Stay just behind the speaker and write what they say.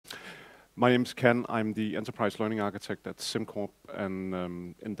My name is Ken. I'm the enterprise learning architect at SimCorp,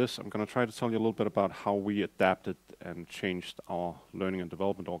 and in this I'm going to try to tell you a little bit about how we adapted and changed our learning and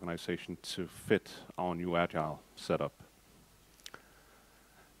development organization to fit our new agile setup.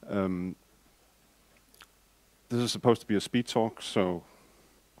 This is supposed to be a speed talk, so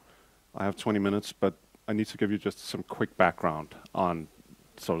I have 20 minutes, but I need to give you just some quick background on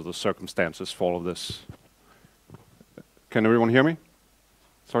sort of the circumstances for all of this. Can everyone hear me?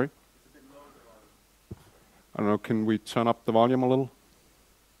 Sorry? I don't know, can we turn up the volume a little?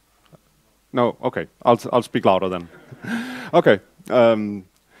 No, okay, I'll speak louder then. Okay,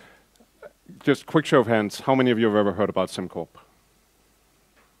 just quick show of hands, how many of you have ever heard about SimCorp?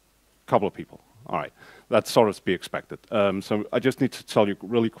 Couple of people, all right. That's sort of to be expected. So I just need to tell you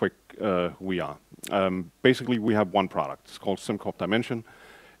really quick who we are. Basically, we have one product. It's called SimCorp Dimension.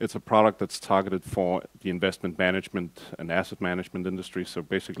 It's a product that's targeted for the investment management and asset management industry. So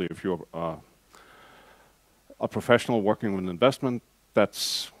basically, if you're a professional working with investment,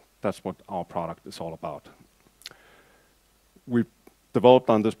 that's what our product is all about. We've developed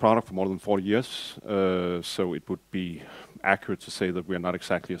on this product for more than 40 years, so it would be accurate to say that we are not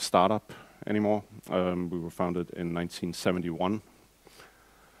exactly a startup anymore. We were founded in 1971.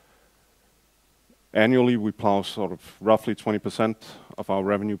 Annually, we plow sort of roughly 20% of our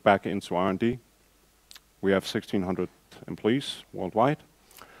revenue back into R&D. We have 1,600 employees worldwide.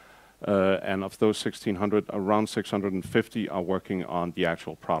 And of those 1,600, around 650 are working on the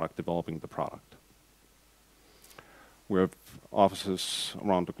actual product, developing the product. We have offices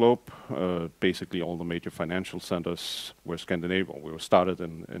around the globe, basically all the major financial centers. We're Scandinavian. We were started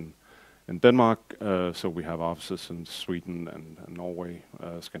in Denmark, so we have offices in Sweden and Norway,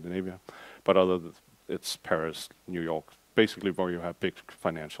 Scandinavia. But it's Paris, New York, basically where you have big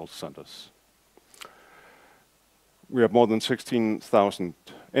financial centers. We have more than 16,000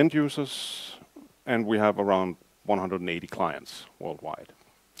 end users, and we have around 180 clients worldwide.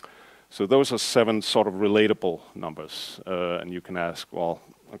 So those are 7 sort of relatable numbers. And you can ask, well,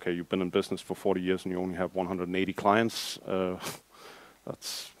 okay, you've been in business for 40 years and you only have 180 clients.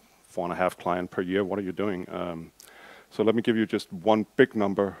 That's 4.5 clients per year. What are you doing? So let me give you just one big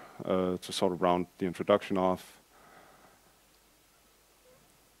number to sort of round the introduction off.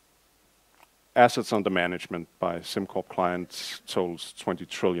 Assets under management by SimCorp clients totals $20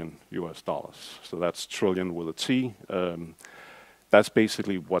 trillion US. So that's trillion with a T. That's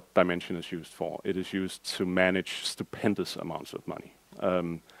basically what Dimension is used for. It is used to manage stupendous amounts of money.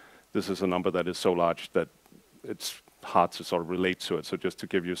 This is a number that is so large that it's hard to sort of relate to it. So just to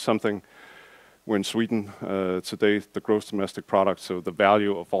give you something, we're in Sweden today, the gross domestic product, so the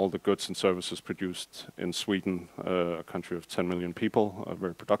value of all the goods and services produced in Sweden, a country of 10 million people, a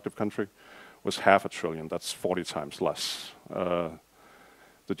very productive country, was $500 billion. That's 40 times less. The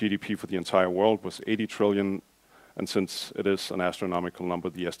GDP for the entire world was 80 trillion. And since it is an astronomical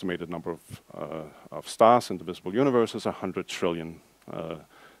number, the estimated number of stars in the visible universe is 100 trillion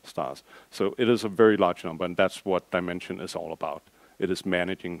stars. So it is a very large number, and that's what Dimension is all about. It is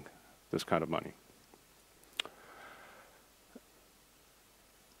managing this kind of money.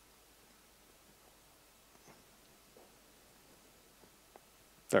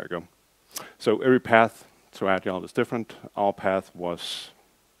 There you go. So every path to Agile is different. Our path was,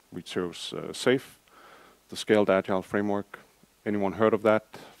 we chose SAFE, the Scaled Agile Framework. Anyone heard of that?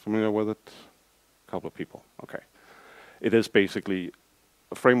 Familiar with it? A couple of people, okay. It is basically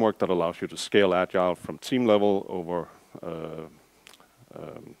a framework that allows you to scale Agile from team level over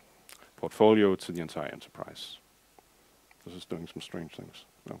portfolio to the entire enterprise. This is doing some strange things.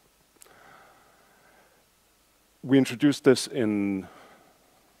 No. We introduced this in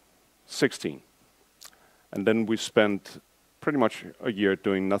 2016, and then we spent pretty much a year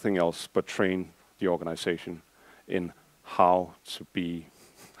doing nothing else but train the organization in how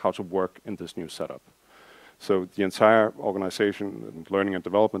to work in this new setup. So the entire organization, and learning and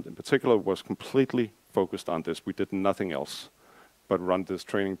development in particular, was completely focused on this. We did nothing else but run this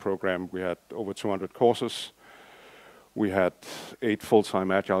training program. We had over 200 courses. We had 8 full-time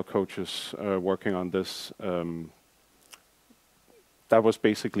Agile coaches working on this. That was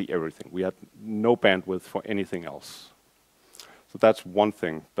basically everything. We had no bandwidth for anything else. So that's one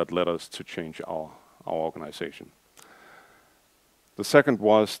thing that led us to change our organization. The second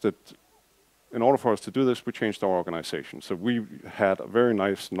was that in order for us to do this, we changed our organization. So we had a very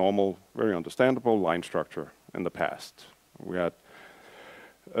nice, normal, very understandable line structure in the past. We had,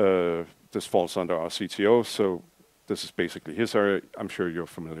 this falls under our CTO, so this is basically his area. I'm sure you're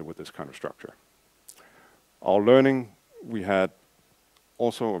familiar with this kind of structure. Our learning, we had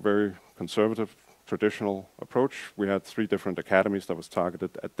also a very conservative, traditional approach. We had 3 different academies that was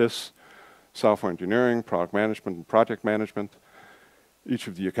targeted at this. software engineering, product management, and project management. Each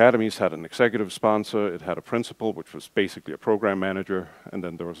of the academies had an executive sponsor. It had a principal, which was basically a program manager, and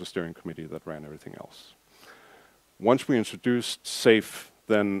then there was a steering committee that ran everything else. Once we introduced SAFe,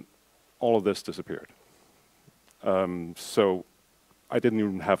 then all of this disappeared. So I didn't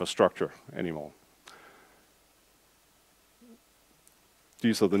even have a structure anymore.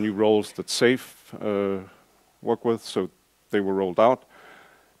 These are the new roles that SAFe work with, so they were rolled out.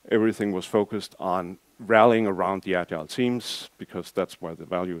 Everything was focused on rallying around the agile teams because that's where the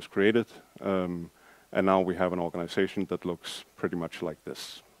value is created. And now we have an organization that looks pretty much like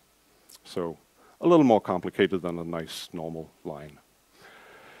this. So a little more complicated than a nice normal line.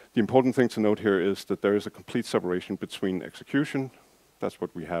 The important thing to note here is that there is a complete separation between execution, that's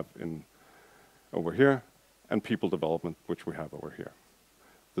what we have over here, and people development, which we have over here.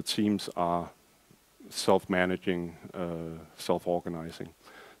 The teams are self-managing, self-organizing.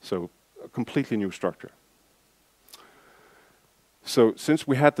 So a completely new structure. So since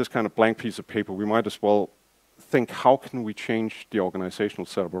we had this kind of blank piece of paper, we might as well think, how can we change the organizational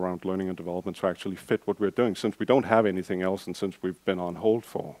setup around learning and development to actually fit what we're doing? Since we don't have anything else, and since we've been on hold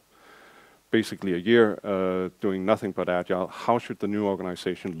for basically a year doing nothing but agile, how should the new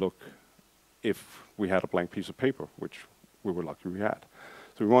organization look if we had a blank piece of paper, which we were lucky we had?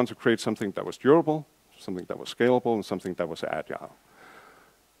 So we wanted to create something that was durable, something that was scalable, and something that was agile.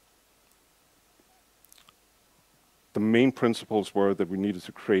 The main principles were that we needed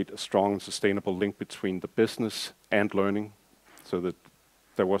to create a strong and sustainable link between the business and learning, so that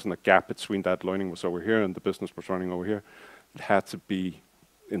there wasn't a gap between that learning was over here and the business was running over here. It had to be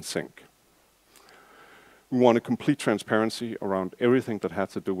in sync. We wanted complete transparency around everything that had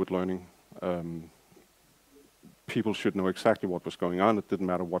to do with learning. People should know exactly what was going on. It didn't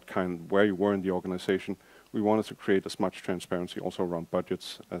matter where you were in the organization. We wanted to create as much transparency also around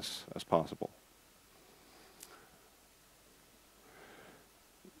budgets as possible.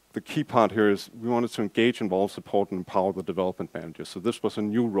 The key part here is we wanted to engage, involve, support, and empower the development managers. So this was a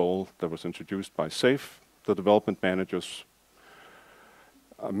new role that was introduced by SAFe. The development managers,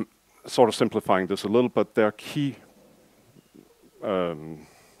 sort of simplifying this a little, but their key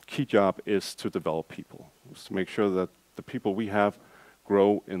job is to develop people. It's to make sure that the people we have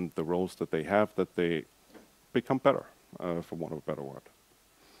grow in the roles that they have, that they become better, for want of a better word.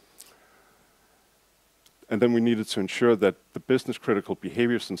 And then we needed to ensure that the business critical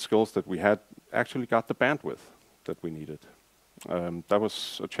behaviors and skills that we had actually got the bandwidth that we needed. That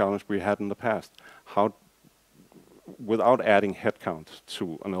was a challenge we had in the past. Without adding headcount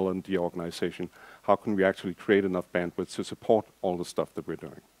to an L&D organization, how can we actually create enough bandwidth to support all the stuff that we're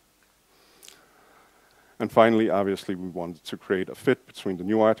doing? And finally, obviously, we wanted to create a fit between the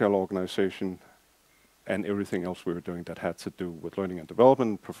new agile organization and everything else we were doing that had to do with learning and development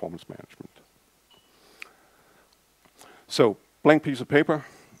and performance management. So, blank piece of paper.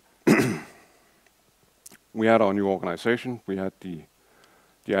 We had our new organization. We had the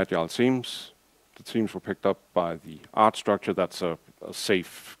agile teams. The teams were picked up by the art structure. That's a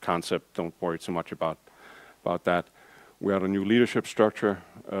safe concept. Don't worry too much about that. We had a new leadership structure.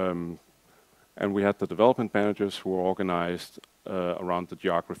 And we had the development managers who were organized around the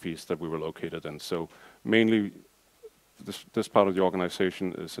geographies that we were located in. So mainly, this part of the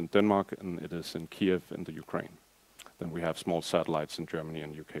organization is in Denmark, and it is in Kiev in the Ukraine. Then we have small satellites in Germany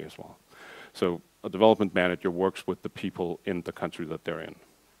and UK as well. So a development manager works with the people in the country that they're in.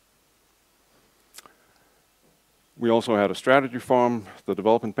 We also had a strategy forum. The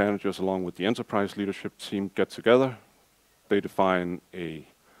development managers, along with the enterprise leadership team, get together. They define a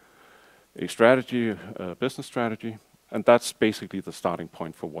strategy, a business strategy, and that's basically the starting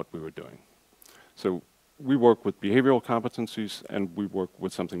point for what we were doing. So we work with behavioral competencies, and we work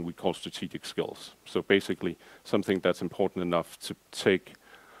with something we call strategic skills. So basically something that's important enough to take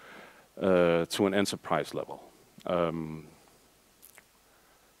to an enterprise level. And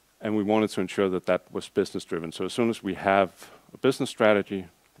we wanted to ensure that that was business driven. So as soon as we have a business strategy,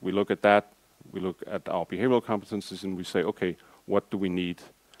 we look at that, we look at our behavioral competencies, and we say, okay, what do we need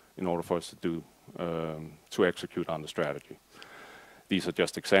in order for us to do, to execute on the strategy? These are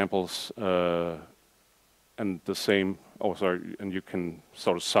just examples, and the same, and you can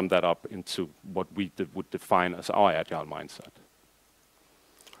sort of sum that up into what we would define as our agile mindset.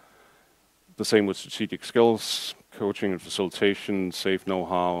 The same with strategic skills, coaching and facilitation, safe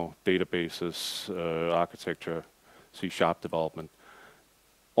know-how, databases, architecture, C# development.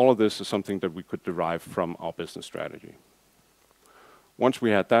 All of this is something that we could derive from our business strategy. Once we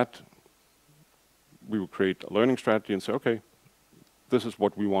had that, we would create a learning strategy and say, okay, this is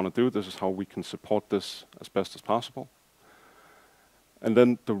what we want to do, this is how we can support this as best as possible. And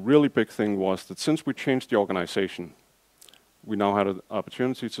then the really big thing was that since we changed the organization, we now had an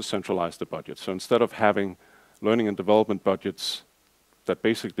opportunity to centralize the budget. So instead of having learning and development budgets that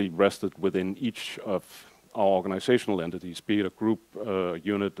basically rested within each of our organizational entities, be it a group, a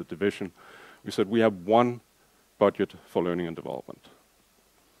unit, a division, we said we have one budget for learning and development.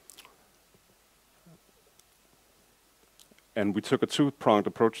 And we took a two-pronged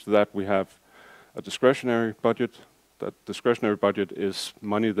approach to that. We have a discretionary budget. That discretionary budget is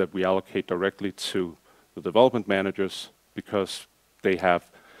money that we allocate directly to the development managers because they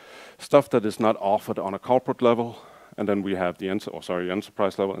have stuff that is not offered on a corporate level, and then we have the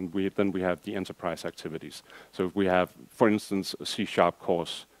enterprise level, and then we have the enterprise activities. So if we have, for instance, a C#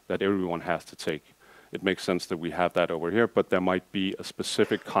 course that everyone has to take, it makes sense that we have that over here, but there might be a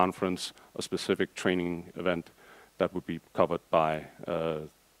specific conference, a specific training event that would be covered by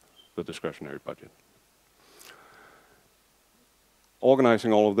the discretionary budget.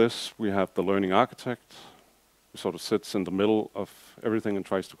 Organizing all of this, we have the learning architect, who sort of sits in the middle of everything and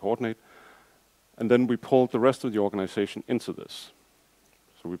tries to coordinate. And then we pulled the rest of the organization into this.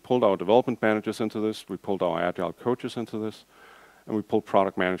 So we pulled our development managers into this, we pulled our agile coaches into this, and we pulled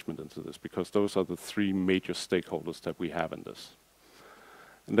product management into this, because those are the three major stakeholders that we have in this.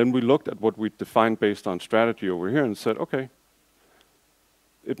 And then we looked at what we defined based on strategy over here and said, okay,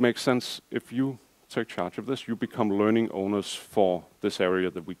 it makes sense if you take charge of this, you become learning owners for this area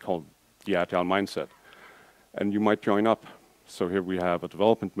that we call the agile mindset. And you might join up. So here we have a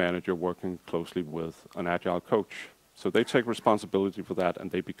development manager working closely with an agile coach. So they take responsibility for that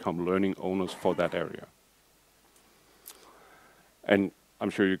and they become learning owners for that area. And I'm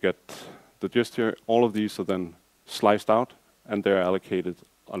sure you get the gist here. All of these are then sliced out and they're allocated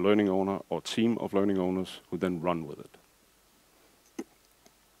a learning owner or team of learning owners who then run with it.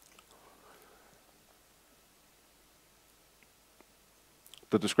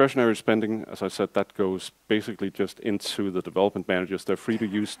 The discretionary spending, as I said, that goes basically just into the development managers. They're free to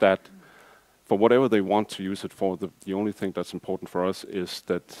use that for whatever they want to use it for. The only thing that's important for us is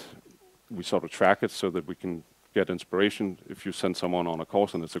that we sort of track it so that we can get inspiration. If you send someone on a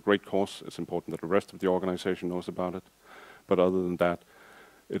course and it's a great course, it's important that the rest of the organization knows about it. But other than that,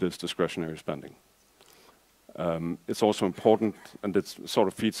 it is discretionary spending. It's also important, and it sort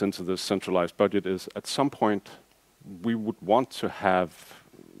of feeds into this centralized budget, is at some point we would want to have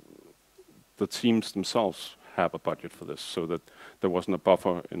the teams themselves have a budget for this, so that there wasn't a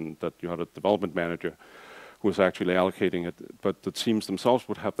buffer in that you had a development manager who was actually allocating it, but the teams themselves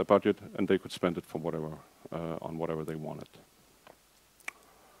would have the budget and they could spend it for whatever, on whatever they wanted.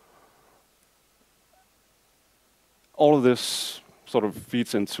 All of this sort of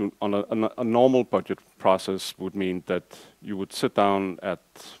feeds into, on a normal budget process would mean that you would sit down at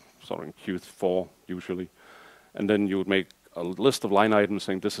sort of in Q4 usually, and then you would make a list of line items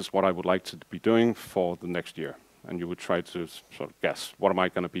saying this is what I would like to be doing for the next year. And you would try to sort of guess, what am I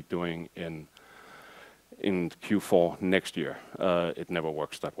going to be doing in Q4 next year? It never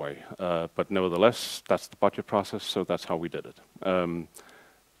works that way. But nevertheless, that's the budget process, so that's how we did it.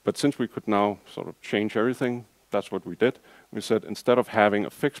 But since we could now sort of change everything, that's what we did. We said instead of having a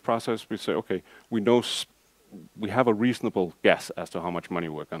fixed process, we say, okay, we know we have a reasonable guess as to how much money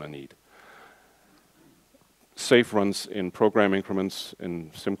we're going to need. SAFE runs in program increments.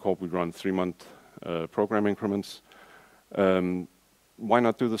 In SimCorp, we run 3-month program increments. Why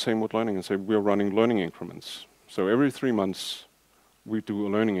not do the same with learning and say we're running learning increments? So every 3 months, we do a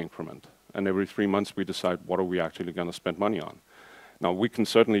learning increment. And every 3 months, we decide what are we actually going to spend money on. Now, we can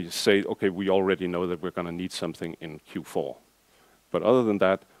certainly say, okay, we already know that we're going to need something in Q4. But other than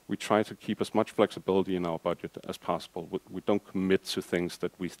that, we try to keep as much flexibility in our budget as possible. We don't commit to things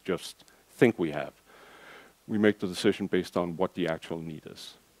that we just think we have. We make the decision based on what the actual need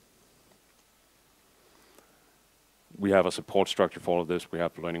is. We have a support structure for all of this. We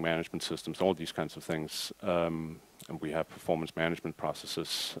have learning management systems, all these kinds of things. And we have performance management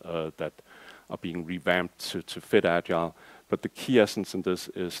processes that are being revamped to fit Agile. But the key essence in this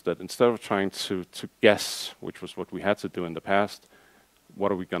is that instead of trying to guess, which was what we had to do in the past,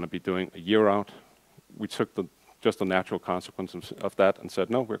 what are we going to be doing a year out, we took just the natural consequences of that and said,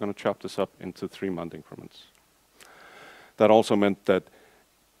 no, we're going to chop this up into 3-month increments. That also meant that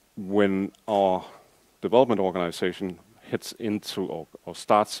when our development organization hits into or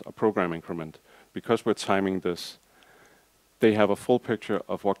starts a program increment, because we're timing this, they have a full picture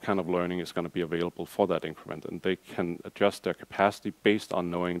of what kind of learning is going to be available for that increment, and they can adjust their capacity based on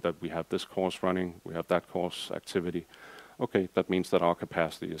knowing that we have this course running, we have that course activity. Okay, that means that our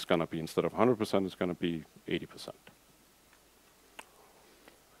capacity is going to be, instead of 100%, it's going to be 80%.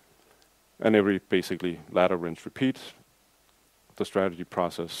 And every basically ladder, rinse, repeat. the strategy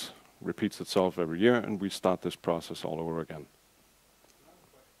process repeats itself every year, and we start this process all over again.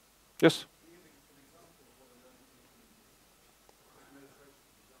 Yes?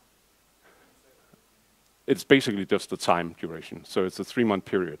 It's basically just the time duration. So it's a 3-month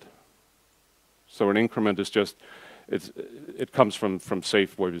period. So an increment is just, it comes from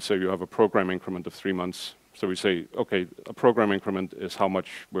SAFe, where we say you have a program increment of 3 months. So we say, okay, a program increment is how much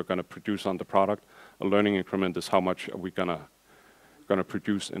we're going to produce on the product. A learning increment is how much are we going to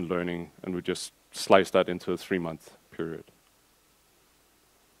produce in learning, and we just slice that into a 3-month period.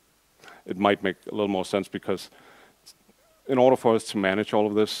 It might make a little more sense because in order for us to manage all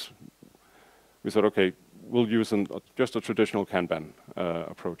of this, we said, okay, we'll use just a traditional Kanban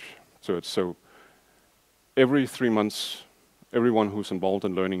approach to it. So every 3 months, everyone who's involved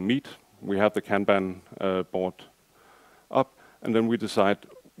in learning meet. We have the Kanban board up, and then we decide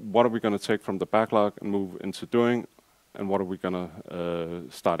what are we going to take from the backlog and move into doing, and what are we going to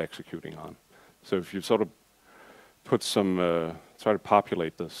start executing on. So if you sort of put some, try to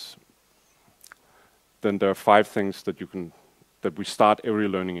populate this, then there are 5 things that we start every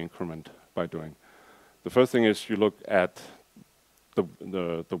learning increment by doing. The first thing is you look at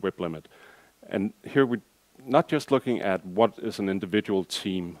the WIP limit. And here we're not just looking at what is an individual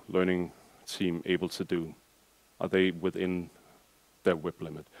learning team able to do. Are they within their WIP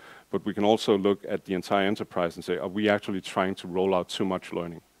limit? But we can also look at the entire enterprise and say, are we actually trying to roll out too much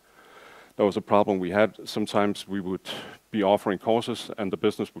learning? That was a problem we had. Sometimes we would be offering courses and the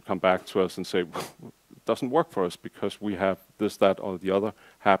business would come back to us and say, it doesn't work for us because we have this, that, or the other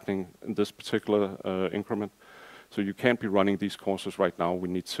happening in this particular increment. So you can't be running these courses right now. We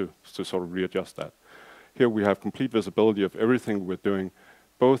need to sort of readjust that. Here we have complete visibility of everything we're doing,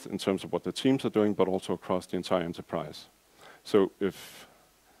 both in terms of what the teams are doing, but also across the entire enterprise. So if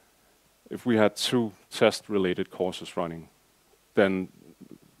we had 2 test-related courses running, then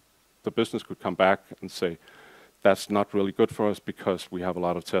the business could come back and say, that's not really good for us because we have a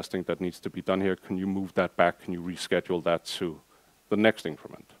lot of testing that needs to be done here. Can you move that back? Can you reschedule that to the next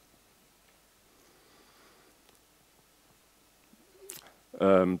increment?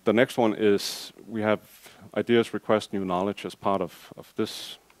 The next one is we have ideas, request, new knowledge as part of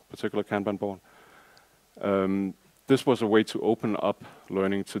this particular Kanban board. This was a way to open up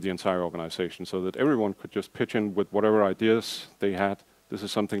learning to the entire organization so that everyone could just pitch in with whatever ideas they had. This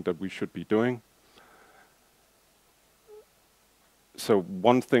is something that we should be doing. So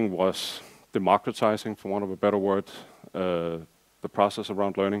one thing was democratizing, for want of a better word, the process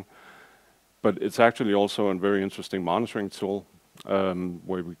around learning. But it's actually also a very interesting monitoring tool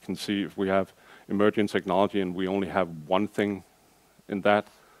where we can see if we have emerging technology and we only have one thing in that,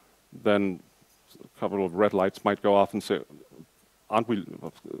 then a couple of red lights might go off and say, are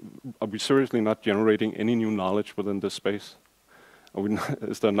we seriously not generating any new knowledge within this space?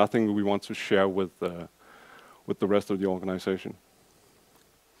 Is there nothing we want to share with the rest of the organization?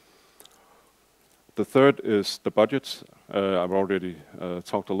 The third is the budgets. I've already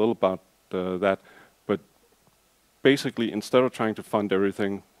talked a little about that, but basically instead of trying to fund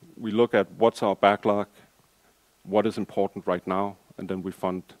everything, we look at what's our backlog, what is important right now, and then we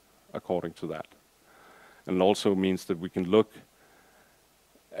fund according to that. And it also means that we can look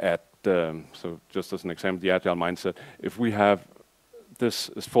at, so just as an example, the agile mindset. If we have this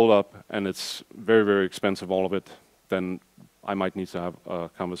is full up and it's very, very expensive, all of it, then I might need to have a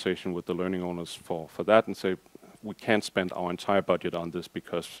conversation with the learning owners for that and say, we can't spend our entire budget on this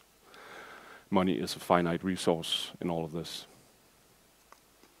because money is a finite resource in all of this.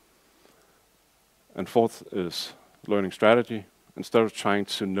 And fourth is learning strategy. Instead of trying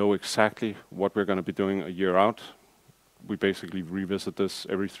to know exactly what we're going to be doing a year out, we basically revisit this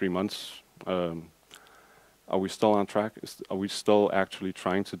every 3 months. Are we still on track? Are we still actually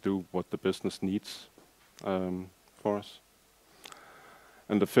trying to do what the business needs for us?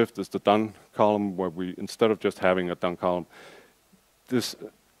 And the fifth is the done column, where we, instead of just having a done column, this,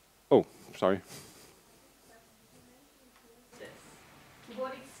 oh, sorry. To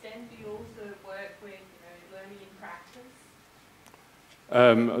what extent do you also work with learning in practice?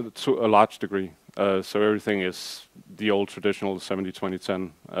 To a large degree. So everything is the old traditional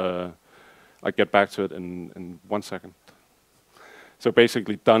 70-20-10. I'll get back to it in 1 second. So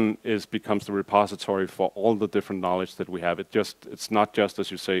basically, done becomes the repository for all the different knowledge that we have. It's not just,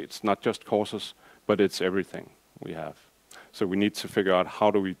 as you say, it's not just courses, but it's everything we have. So we need to figure out how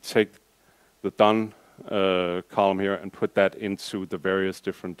do we take the done column here and put that into the various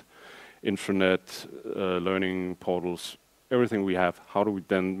different intranet learning portals, everything we have. How do we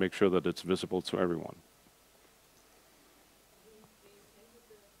then make sure that it's visible to everyone?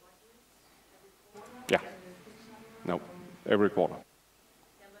 Yeah. No. every quarter.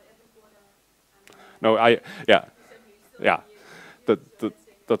 Yeah, but every quarter, I mean, No, yeah, December, you still yeah. have years. The, So the, let's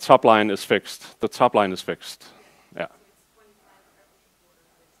say, the top line is fixed. The top line is fixed. Yeah. so it's 25 every quarter,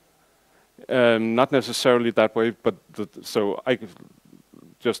 let's say. Not necessarily that way, but so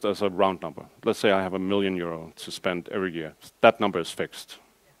just as a round number, let's say I have €1 million to spend every year. That number is fixed.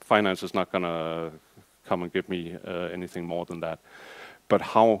 Finance is not going to come and give me anything more than that. But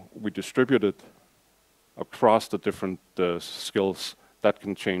how we distribute it across the different skills, that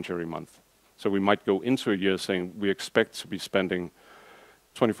can change every month. So we might go into a year saying we expect to be spending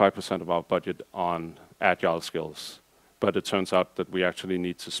 25% of our budget on agile skills, but it turns out that we actually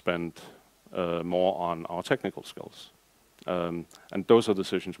need to spend more on our technical skills. And those are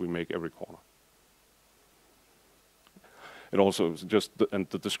decisions we make every quarter. It also is just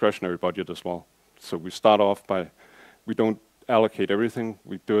the discretionary budget as well. So we start off by, we don't allocate everything,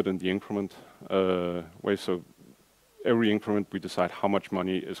 we do it in the increment way. So every increment we decide how much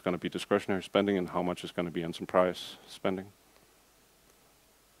money is going to be discretionary spending and how much is going to be enterprise spending.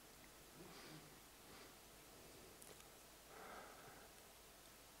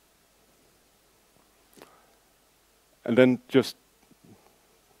 And then just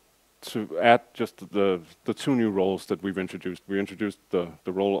to add just the two new roles that we've introduced. We introduced the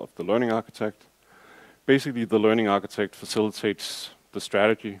role of the learning architect. Basically, the learning architect facilitates the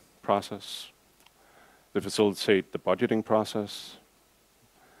strategy process. They facilitate the budgeting process.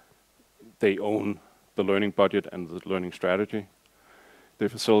 They own the learning budget and the learning strategy. They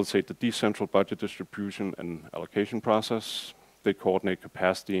facilitate the decentral budget distribution and allocation process. They coordinate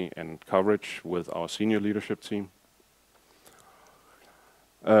capacity and coverage with our senior leadership team.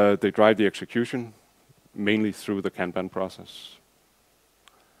 They drive the execution, mainly through the Kanban process.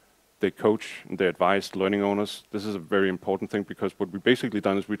 They coach and they advise learning owners. This is a very important thing because what we've basically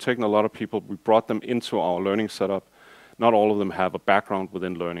done is we've taken a lot of people, we brought them into our learning setup. Not all of them have a background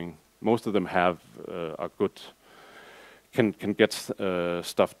within learning. Most of them have a good, can get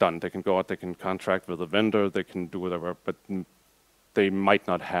stuff done. They can go out, they can contract with a vendor, they can do whatever, but they might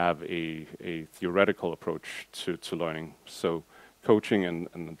not have a theoretical approach to learning. So coaching and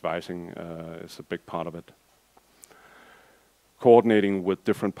advising is a big part of it. Coordinating with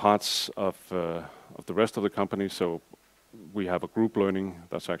different parts of the rest of the company. So we have a group learning,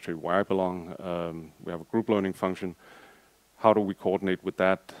 that's actually where I belong. We have a group learning function. How do we coordinate with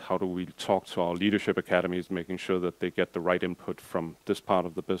that? How do we talk to our leadership academies, making sure that they get the right input from this part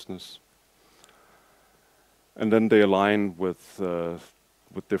of the business? And then they align with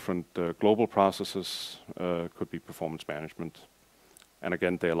different global processes, could be performance management. And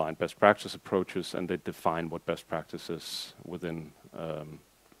again, they align best practice approaches and they define what best practice is within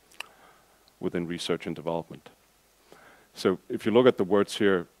research and development. So if you look at the words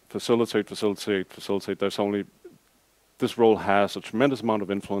here, facilitate, there's only, this role has a tremendous amount of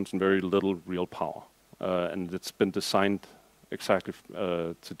influence and very little real power. And it's been designed exactly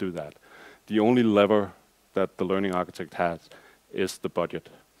to do that. The only lever that the learning architect has is the budget.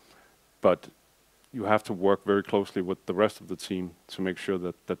 But you have to work very closely with the rest of the team to make sure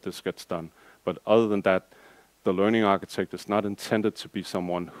that this gets done. But other than that, the learning architect is not intended to be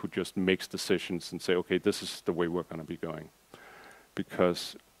someone who just makes decisions and say, okay, this is the way we're going to be going.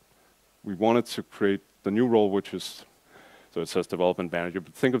 Because we wanted to create the new role, which is, so it says development manager,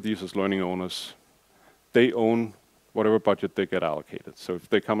 but think of these as learning owners. They own whatever budget they get allocated. So if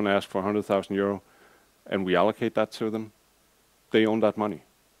they come and ask for €100,000 and we allocate that to them, they own that money.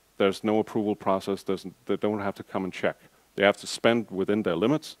 There's no approval process. They don't have to come and check. They have to spend within their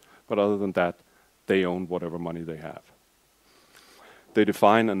limits, but other than that, they own whatever money they have. They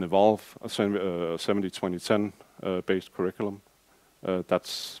define and evolve a 70-20-10 based curriculum.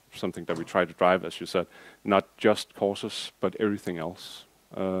 That's something that we try to drive, as you said, not just courses, but everything else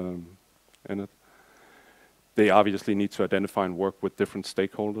in it. They obviously need to identify and work with different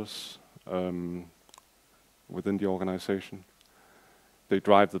stakeholders within the organization. They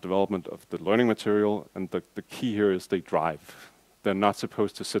drive the development of the learning material, and the key here is they drive. They're not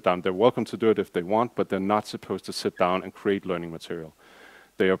supposed to sit down. They're welcome to do it if they want, but they're not supposed to sit down and create learning material.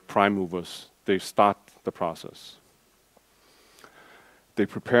 They are prime movers. They start the process. They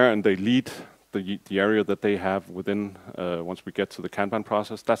prepare and they lead the area that they have within, once we get to the Kanban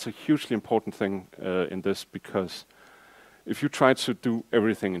process. That's a hugely important thing in this, because if you try to do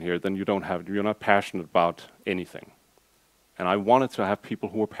everything in here, then you're not passionate about anything. And I wanted to have people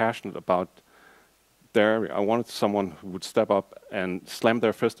who were passionate about their area. I wanted someone who would step up and slam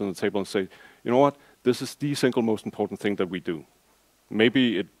their fist on the table and say, you know what, this is the single most important thing that we do.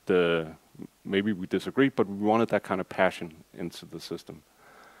 Maybe we disagree, but we wanted that kind of passion into the system.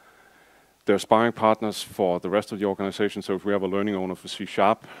 They're sparring partners for the rest of the organization. So if we have a learning owner for C#,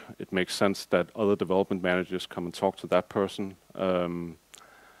 it makes sense that other development managers come and talk to that person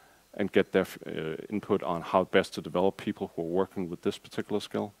and get their input on how best to develop people who are working with this particular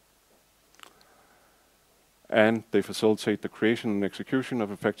skill. And they facilitate the creation and execution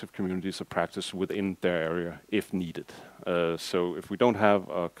of effective communities of practice within their area if needed. So if we don't have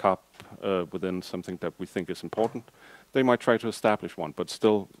a COP within something that we think is important, they might try to establish one, but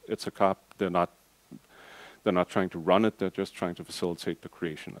still it's a COP. They're not trying to run it, they're just trying to facilitate the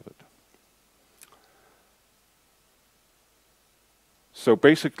creation of it. So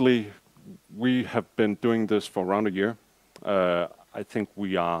basically, we have been doing this for around a year. I think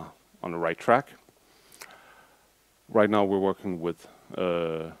we are on the right track. Right now we're working with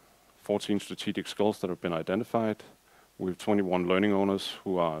 14 strategic skills that have been identified. We have 21 learning owners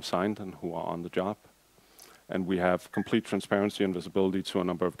who are assigned and who are on the job. And we have complete transparency and visibility to a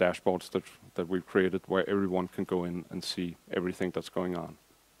number of dashboards that we've created where everyone can go in and see everything that's going on.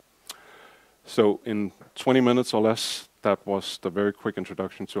 So in 20 minutes or less, that was the very quick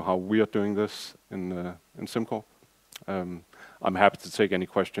introduction to how we are doing this in SimCorp. I'm happy to take any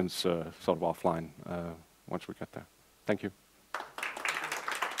questions sort of offline once we get there. Thank you.